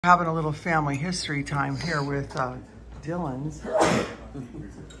Having a little family history time here with Dylan's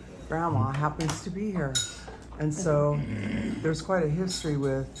grandma happens to be here. And so there's quite a history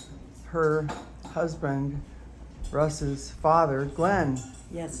with her husband, Russ's father, Glenn.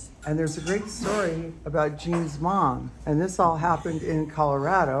 Yes. And there's a great story about Jean's mom. And this all happened in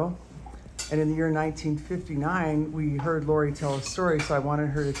Colorado. And in the year 1959, we heard Lori tell a story, so I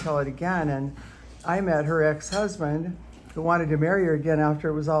wanted her to tell it again. And I met her ex-husband, who wanted to marry her again after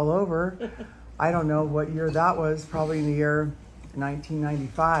it was all over. I don't know what year that was, probably in the year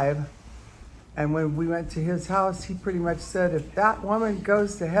 1995. And when we went to his house, he pretty much said, if that woman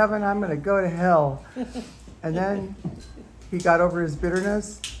goes to heaven, I'm gonna go to hell. And then he got over his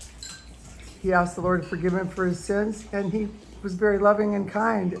bitterness. He asked the Lord to forgive him for his sins, and he was very loving and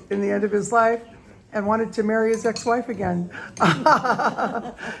kind in the end of his life and wanted to marry his ex-wife again.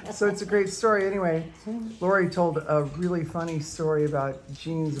 So it's a great story. Anyway, Lori told a really funny story about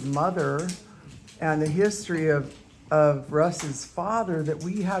Jean's mother and the history of Russ's father that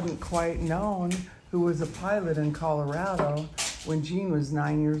we hadn't quite known, who was a pilot in Colorado when Jean was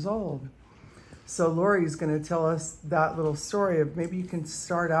 9 years old. So Lori's gonna tell us that little story of, maybe you can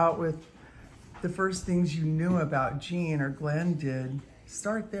start out with the first things you knew about Jean or Glenn did.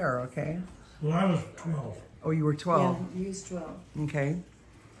 Start there, okay? Well, I was 12. Oh, you were 12? Yeah, he was 12. Okay.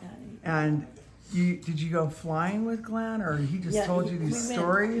 And did you go flying with Glenn, or he just told you these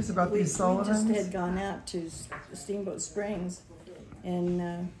stories about these Sullivans? We just had gone out to Steamboat Springs,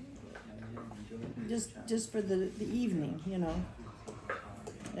 and just for the evening, you know.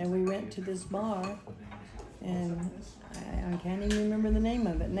 And we went to this bar, and I can't even remember the name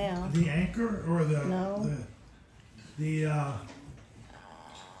of it now. The Anchor, or the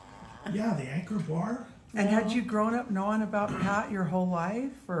yeah, the Anchor bar. And had you grown up knowing about Pat your whole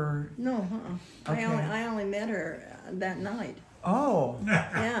life, or? No, Okay. I only met her that night. Oh.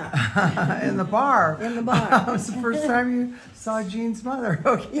 Yeah. In the bar. In the bar. That was the first time you saw Jean's mother.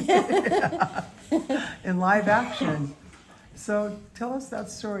 Okay. Yeah. In live action. So tell us that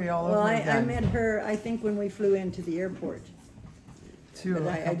story all over again. Well, I met her, I think, when we flew into the airport. But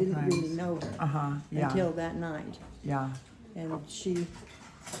I didn't really know her until that night. Yeah. And she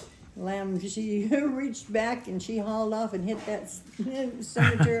reached back and she hauled off and hit that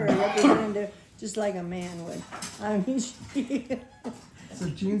senator or representative just like a man would. I mean, So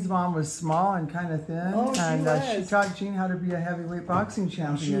Jean's mom was small and kind of thin, and she taught Jean how to be a heavyweight boxing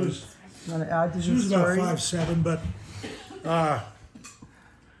champion. You want to add to She this was story? about 5'7", but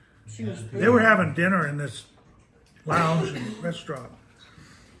they were having dinner in this lounge and restaurant,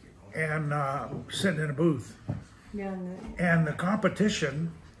 and sitting in a booth. Yeah. And the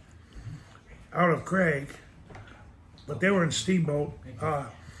competition out of Craig, but they were in Steamboat.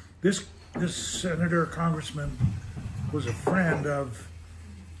 This senator, congressman, was a friend of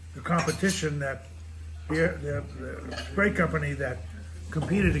the competition, that the spray company that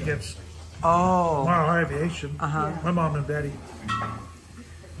competed against Mile High Aviation. My mom and Betty.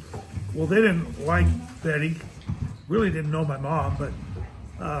 Well, they didn't like Betty. Really didn't know my mom, but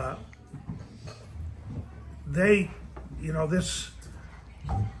this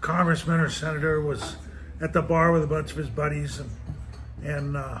congressman or senator was at the bar with a bunch of his buddies,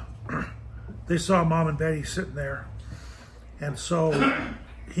 and they saw Mom and Betty sitting there, and so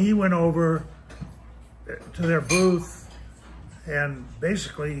he went over to their booth and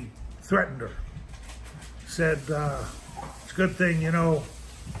basically threatened her. Said, it's a good thing,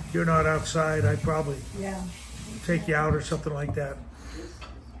 you're not outside. I'd probably take you out or something like that.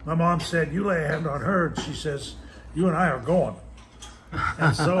 My mom said, you lay a hand on her, and she says, you and I are going.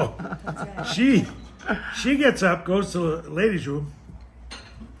 And so she gets up, goes to the ladies' room.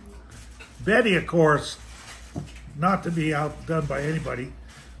 Betty, of course, not to be outdone by anybody,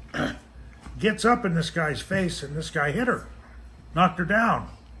 gets up in this guy's face, and this guy hit her, knocked her down.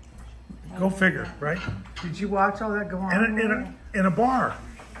 Go figure, right? Did you watch all that go on? And in a bar,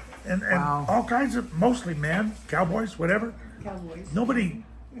 and all kinds of, mostly men, cowboys, whatever. Cowboys. Nobody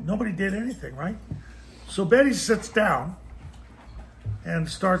did anything, right? So Betty sits down and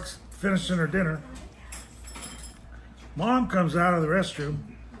starts finishing her dinner. Mom comes out of the restroom,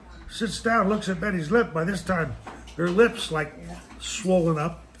 sits down, looks at Betty's lip. By this time, her lips like swollen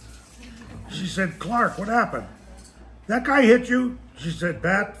up. She said, Clark, what happened? That guy hit you? She said,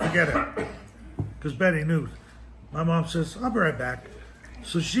 Pat, forget it. Because Betty knew. My mom says, I'll be right back.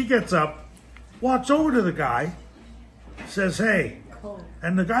 So she gets up, walks over to the guy, says, hey.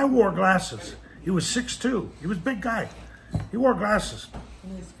 And the guy wore glasses. He was 6'2". He was a big guy. He wore glasses.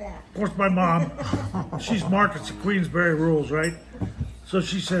 He was fat. Of course, my mom, she's Markets of Queensbury rules, right? So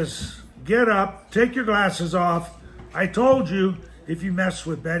she says, get up, take your glasses off. I told you if you mess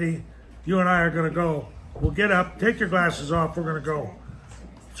with Betty, you and I are going to go. We'll get up, take your glasses off, we're going to go.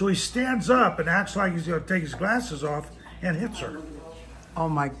 So he stands up and acts like he's going to take his glasses off and hits her. Oh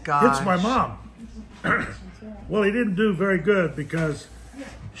my gosh. Hits my mom. Well, he didn't do very good because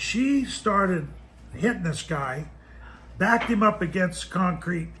she started hitting this guy, backed him up against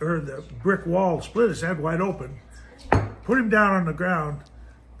concrete or the brick wall, split his head wide open, put him down on the ground.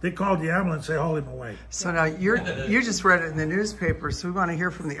 They called the ambulance, they hauled him away. So now you just read it in the newspaper, so we want to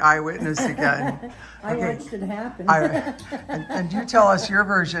hear from the eyewitness again. I watched it happen. And you tell us your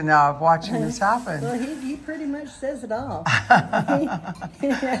version now of watching this happen. Well, he pretty much says it all.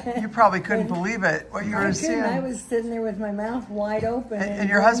 You probably couldn't believe it, what you were seeing. I was sitting there with my mouth wide open. And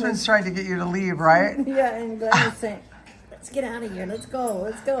your husband's trying to get you to leave, right? Yeah, and Glenn was saying, let's get out of here, let's go.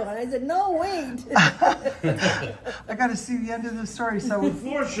 And I said, no, wait. I got to see the end of the story. So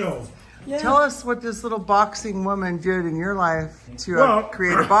Floor show. Yeah. tell us what this little boxing woman did in your life to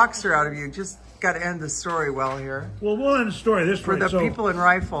create a boxer out of you. Just got to end the story well here. Well, we'll end the story this For way. the people in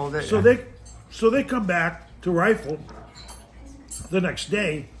Rifle. That, So they come back to Rifle the next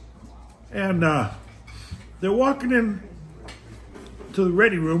day, and they're walking in to the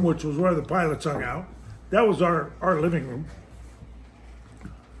ready room, which was where the pilots hung out. That was our living room.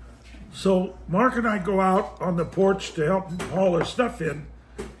 So Mark and I go out on the porch to help haul their stuff in.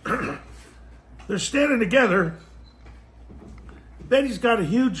 They're standing together. Betty's got a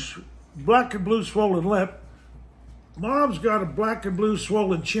huge black and blue swollen lip. Mom's got a black and blue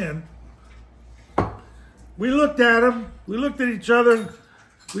swollen chin. We looked at them. We looked at each other.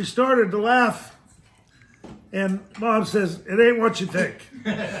 We started to laugh. And Mom says, it ain't what you think.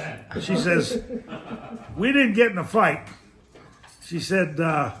 She says, we didn't get in a fight. She said,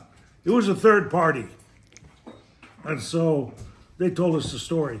 it was a third party. And so they told us the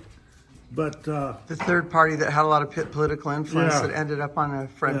story. But the third party that had a lot of political influence that ended up on a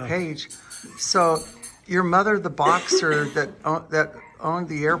front page. So your mother, the boxer that owned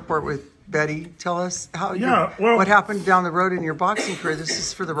the airport with Betty, tell us how what happened down the road in your boxing career. This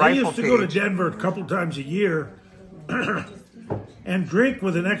is for the Rifle I used to go to Denver a couple times a year and drink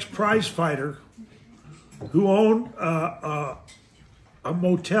with an ex-prize fighter who owned a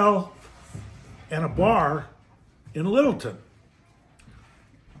motel and a bar in Littleton.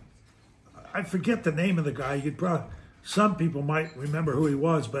 I forget the name of the guy. Some people might remember who he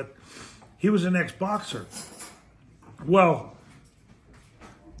was, but he was an ex-boxer. Well,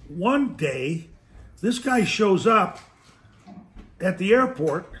 one day, this guy shows up at the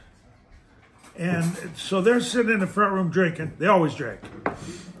airport, and so they're sitting in the front room drinking. They always drink.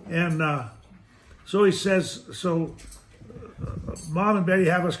 And so he says, Mom and Betty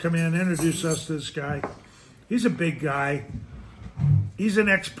have us come in and introduce us to this guy. He's a big guy. He's an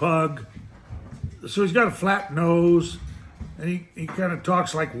ex-pug. So he's got a flat nose, and he kind of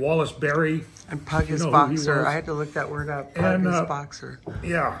talks like Wallace Berry. And pug is boxer. I had to look that word up. Pug is boxer.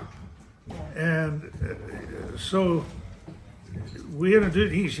 Yeah. And so he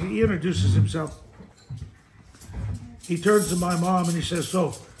introduces himself. He turns to my mom and he says, so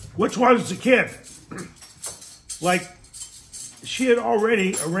which one's the kid? Like she had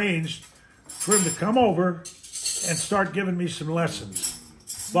already arranged for him to come over and start giving me some lessons,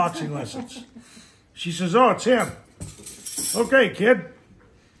 boxing lessons. She says, oh, it's him. Okay, kid.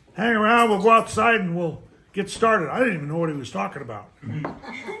 Hang around, we'll go outside and we'll get started. I didn't even know what he was talking about.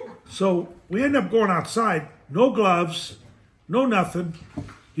 So we end up going outside, no gloves, no nothing.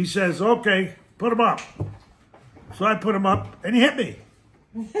 He says, okay, put him up. So I put him up and he hit me.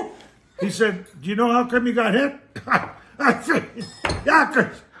 He said, do you know how come you got hit? I said,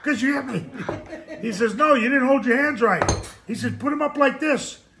 yeah, because you hit me. He says, no, you didn't hold your hands right. He said, put him up like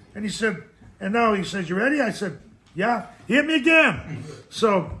this. And he said, and now he says, you ready? I said, yeah. He hit me again.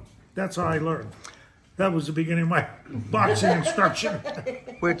 So that's how I learned. That was the beginning of my boxing instruction.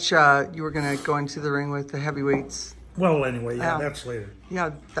 Which you were going to go into the ring with the heavyweights. Well, anyway, that's later.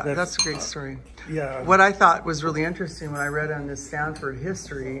 Yeah, that's a great story. Yeah. What I thought was really interesting when I read on this Stanford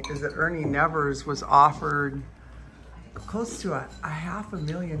history is that Ernie Nevers was offered close to a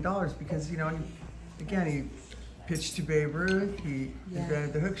 $500,000 because, you know, again, he pitched to Babe Ruth. He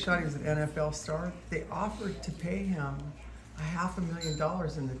invented the hook shot. He was an NFL star. They offered to pay him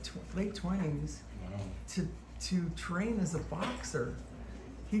 $500,000 in the late 20s to train as a boxer.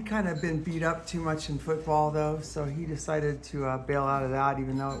 He'd kind of been beat up too much in football, though, so he decided to bail out of that,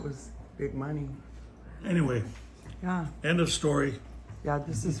 even though it was big money. Anyway, end of story. Yeah,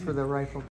 this is for the Rifle.